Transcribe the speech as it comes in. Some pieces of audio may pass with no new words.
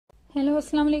Hello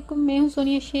अस्सलाम वालेकुम, मैं हूं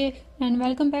Sonia Sheikh and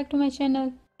welcome back to my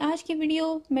channel. आज की वीडियो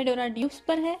मेडोरा ड्यूप्स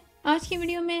पर है। आज की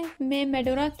वीडियो में मैं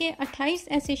मेडोरा के 28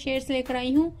 ऐसे शेड्स लेकर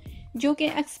आई हूं जो कि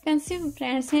एक्सपेंसिव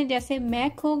ब्रांड्स हैं, जैसे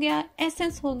मैक हो गया,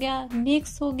 एसेंस हो गया,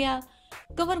 निक्स हो गया,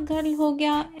 कवर गर्ल हो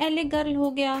गया, एल.ए गर्ल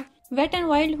हो गया, वेट एंड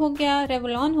वाइल्ड हो गया,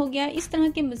 रेवलॉन हो गया। इस तरह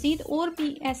के मजीद और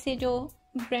भी ऐसे जो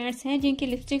ब्रांड्स हैं जिनकी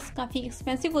लिपस्टिक्स काफ़ी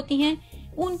एक्सपेंसिव होती हैं,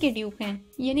 उनके ड्यूप हैं।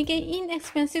 यानी कि इन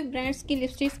एक्सपेंसिव ब्रांड्स की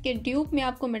लिपस्टिक्स के ड्यूप मैं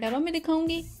आपको मेडोरा में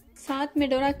दिखाऊंगी। साथ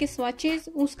मेडोरा के स्वॉचेस,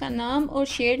 उसका नाम और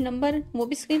शेड नंबर वो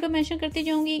भी स्क्रीन पर मेंशन करती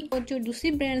जाऊंगी, और जो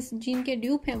दूसरी ब्रांड्स जिनके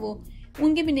ड्यूप हैं वो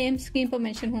उनके भी नेम स्क्रीन पर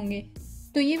मेंशन होंगे।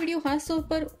 तो ये वीडियो खास तौर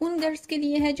पर उन गर्ल्स के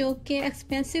लिए है जो कि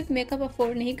एक्सपेंसिव मेकअप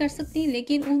अफोर्ड नहीं कर सकती,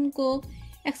 लेकिन उनको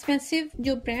एक्सपेंसिव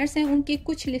जो ब्रांड्स हैं उनके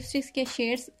कुछ लिपस्टिक्स के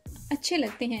शेड्स अच्छे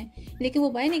लगते हैं लेकिन वो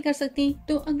बाय नहीं कर सकती।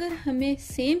 तो अगर हमें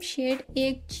सेम शेड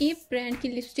एक चीप ब्रांड की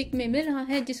लिपस्टिक में मिल रहा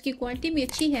है जिसकी क्वालिटी भी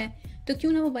अच्छी है, तो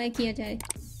क्यों ना वो बाय किया जाए।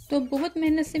 तो बहुत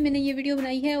मेहनत से मैंने ये वीडियो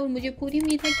बनाई है और मुझे पूरी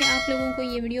उम्मीद है कि आप लोगों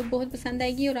को ये वीडियो बहुत पसंद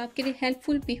आएगी और आपके लिए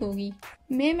हेल्पफुल भी होगी।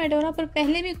 मैं मेडोरा पर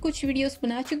पहले भी कुछ वीडियोस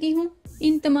बना चुकी हूँ।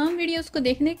 इन तमाम वीडियोस को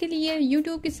देखने के लिए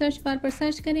यूट्यूब की सर्च बार पर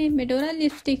सर्च करें मेडोरा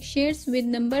lipstick shades with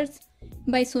numbers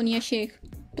by Sonia Sheikh.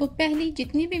 तो पहली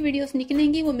जितनी भी वीडियोस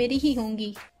निकलेंगी वो मेरी ही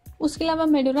होंगी। उसके अलावा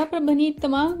मेडोरा पर बनी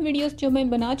तमाम वीडियोस जो मैं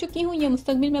बना चुकी हूँ या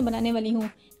मुस्तकबिल में बनाने वाली हूँ,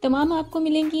 तमाम आपको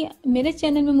मिलेंगी मेरे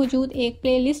चैनल में मौजूद एक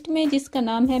प्लेलिस्ट में जिसका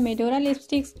नाम है मेडोरा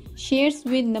लिपस्टिक्स शेड्स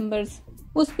विद नंबर्स।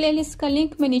 उस प्लेलिस्ट का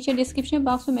लिंक मैं नीचे डिस्क्रिप्शन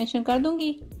बॉक्स में मेंशन कर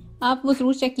दूंगी, आप वो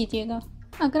ज़रूर चेक कीजिएगा।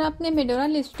 अगर आपने मेडोरा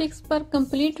लिपस्टिक्स पर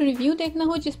कंप्लीट रिव्यू देखना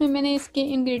हो जिसमें मैंने इसके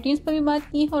इंग्रेडिएंट्स पर भी बात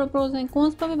की है और प्रोज एंड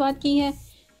कॉन्स पर भी बात की है,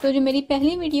 तो जो मेरी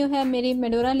पहली वीडियो है मेरी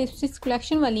मेडोरा लिपस्टिक्स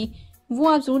कलेक्शन वाली, वो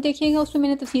आप ज़रूर देखिएगा, उसमें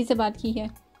मैंने तफसील से बात की है।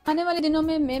 आने वाले दिनों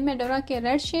में मैं मेडोरा के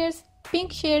red shades,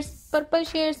 pink shades, purple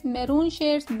shades, maroon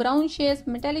shades, brown shades,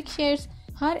 metallic shades,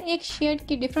 हर एक शेड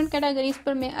की डिफरेंट कैटेगरीज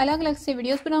पर मैं अलग अलग से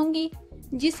वीडियोस बनाऊंगी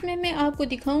जिसमें मैं आपको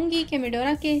दिखाऊंगी कि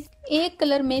मेडोरा के एक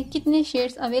कलर में कितने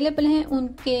शेड्स अवेलेबल हैं,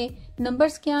 उनके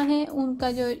नंबर्स क्या हैं,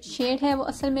 उनका जो शेड है वो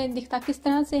असल में दिखता किस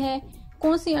तरह से है,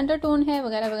 कौन सी अंडरटोन है,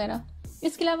 वगैरह वगैरह।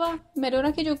 इसके अलावा मेडोरा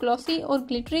की जो ग्लॉसी और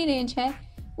ग्लिटरी रेंज है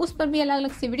उस पर भी अलग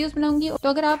अलग से वीडियोस बनाऊंगी। तो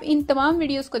अगर आप इन तमाम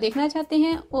वीडियोस को देखना चाहते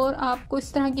हैं और आपको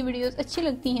इस तरह की वीडियोस अच्छी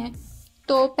लगती हैं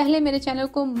तो पहले मेरे चैनल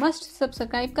को मस्ट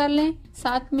सब्सक्राइब कर लें,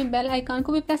 साथ में बेल आइकन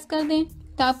को भी प्रेस कर दें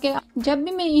ताकि जब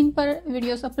भी मैं इन पर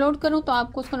वीडियोस अपलोड करूं तो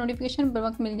आपको उसका नोटिफिकेशन बर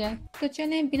वक्त मिल जाए। तो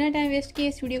चलें बिना टाइम वेस्ट किए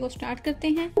इस वीडियो को स्टार्ट करते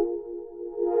हैं।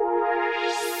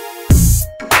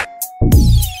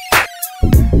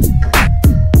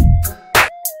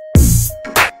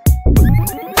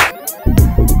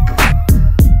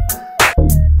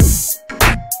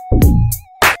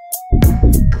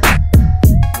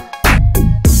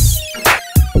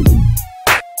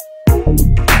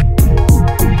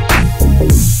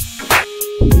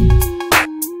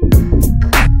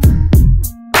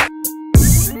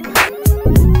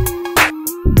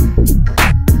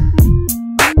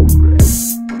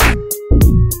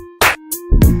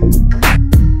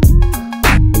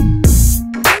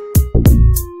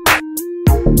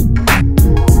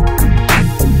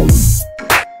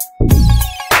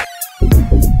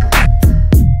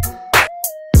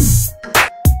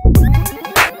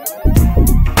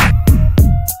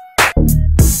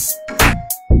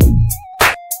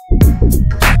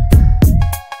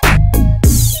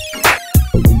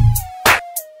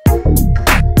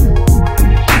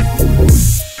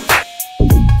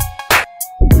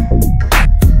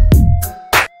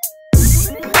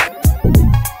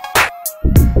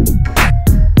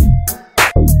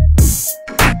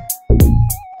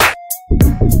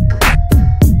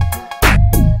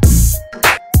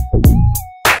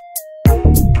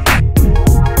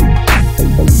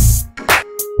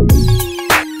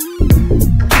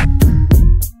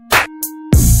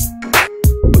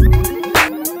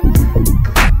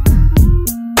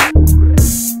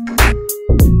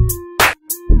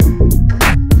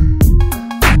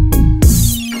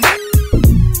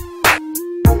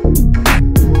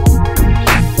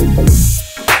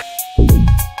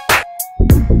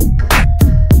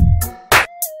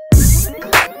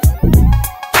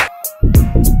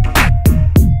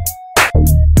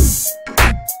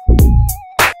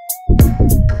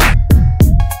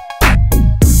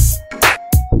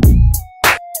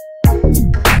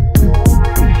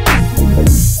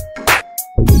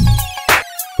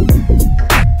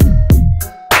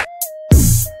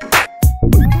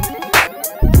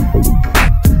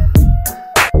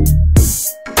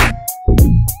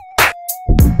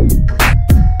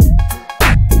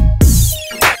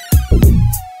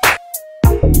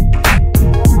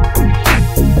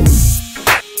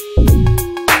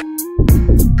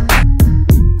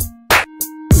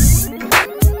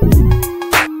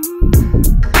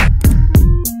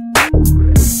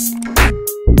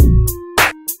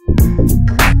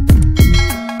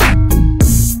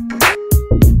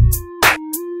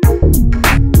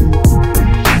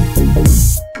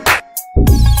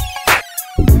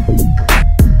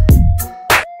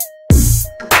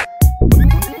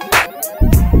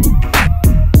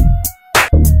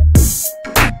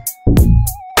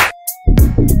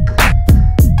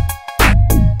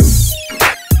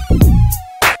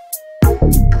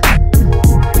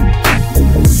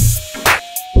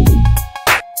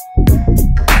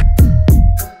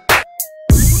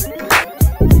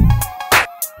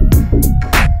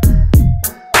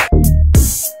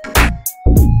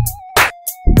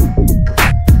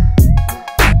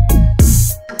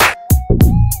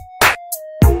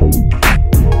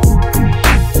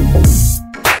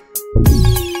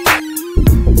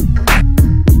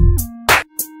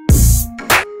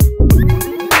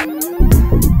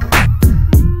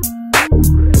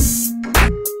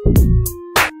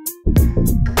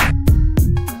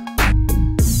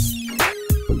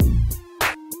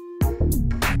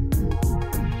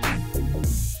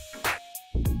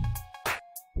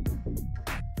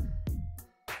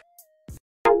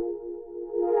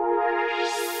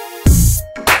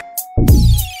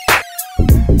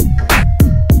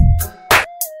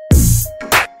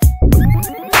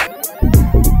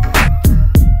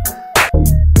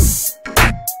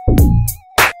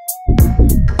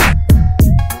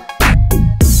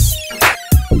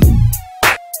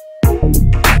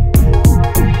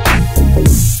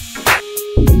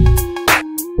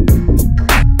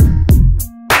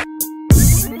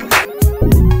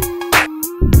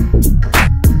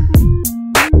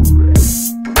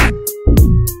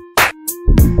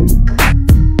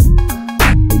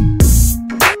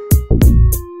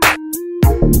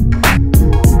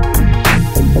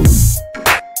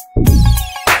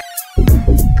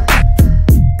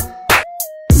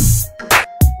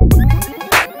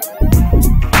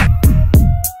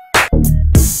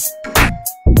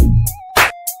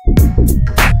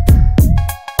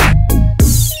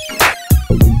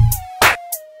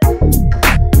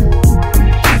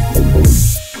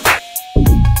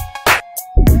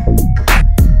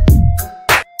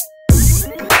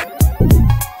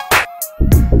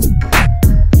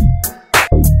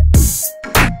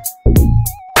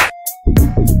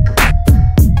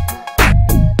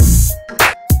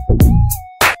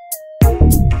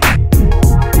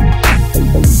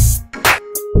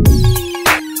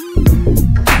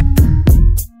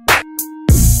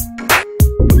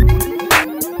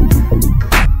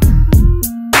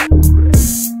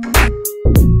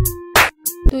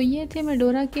 थे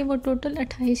मेडोरा के वो टोटल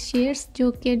 28 शेड्स जो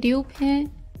कि ड्यूप हैं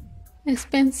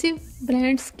एक्सपेंसिव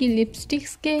ब्रांड्स की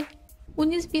लिपस्टिक्स के।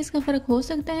 19-20 का फ़र्क हो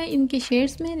सकता है इनके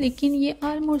शेड्स में, लेकिन ये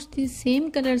ऑलमोस्ट दी सेम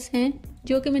कलर्स हैं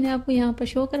जो कि मैंने आपको यहाँ पर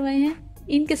शो करवाए हैं।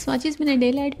 इनके स्वाचेस मैंने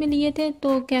डे लाइट में लिए थे,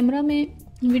 तो कैमरा में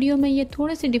वीडियो में ये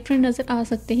थोड़े से डिफरेंट नज़र आ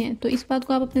सकते हैं, तो इस बात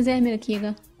को आप अपने ज़हन में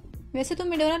रखिएगा। वैसे तो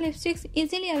मेडोरा लिपस्टिक्स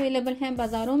इजीली अवेलेबल हैं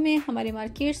बाज़ारों में, हमारे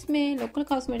मार्केट्स में, लोकल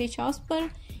कॉस्मेटिक शॉप्स पर,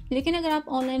 लेकिन अगर आप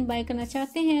ऑनलाइन बाय करना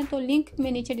चाहते हैं तो लिंक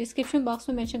मैं नीचे डिस्क्रिप्शन बॉक्स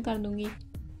में मेंशन कर दूंगी।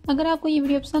 अगर आपको ये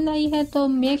वीडियो पसंद आई है तो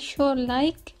make sure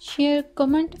like, share,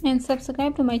 comment and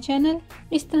subscribe to my channel.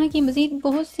 इस तरह की मज़ीद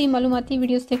बहुत सी मालूमाती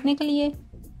वीडियोस देखने के लिए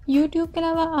यूट्यूब के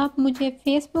अलावा आप मुझे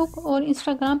फेसबुक और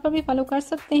इंस्टाग्राम पर भी फॉलो कर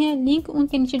सकते हैं, लिंक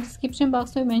उनके नीचे डिस्क्रिप्शन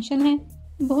बॉक्स में मेंशन है।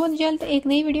 बहुत जल्द एक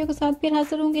नई वीडियो के साथ फिर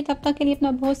हाजिर होंगी, तब तक के लिए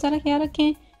अपना बहुत सारा ख्याल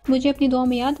रखें, मुझे अपनी दुआ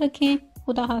में याद रखें।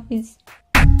 खुदा हाफिज़।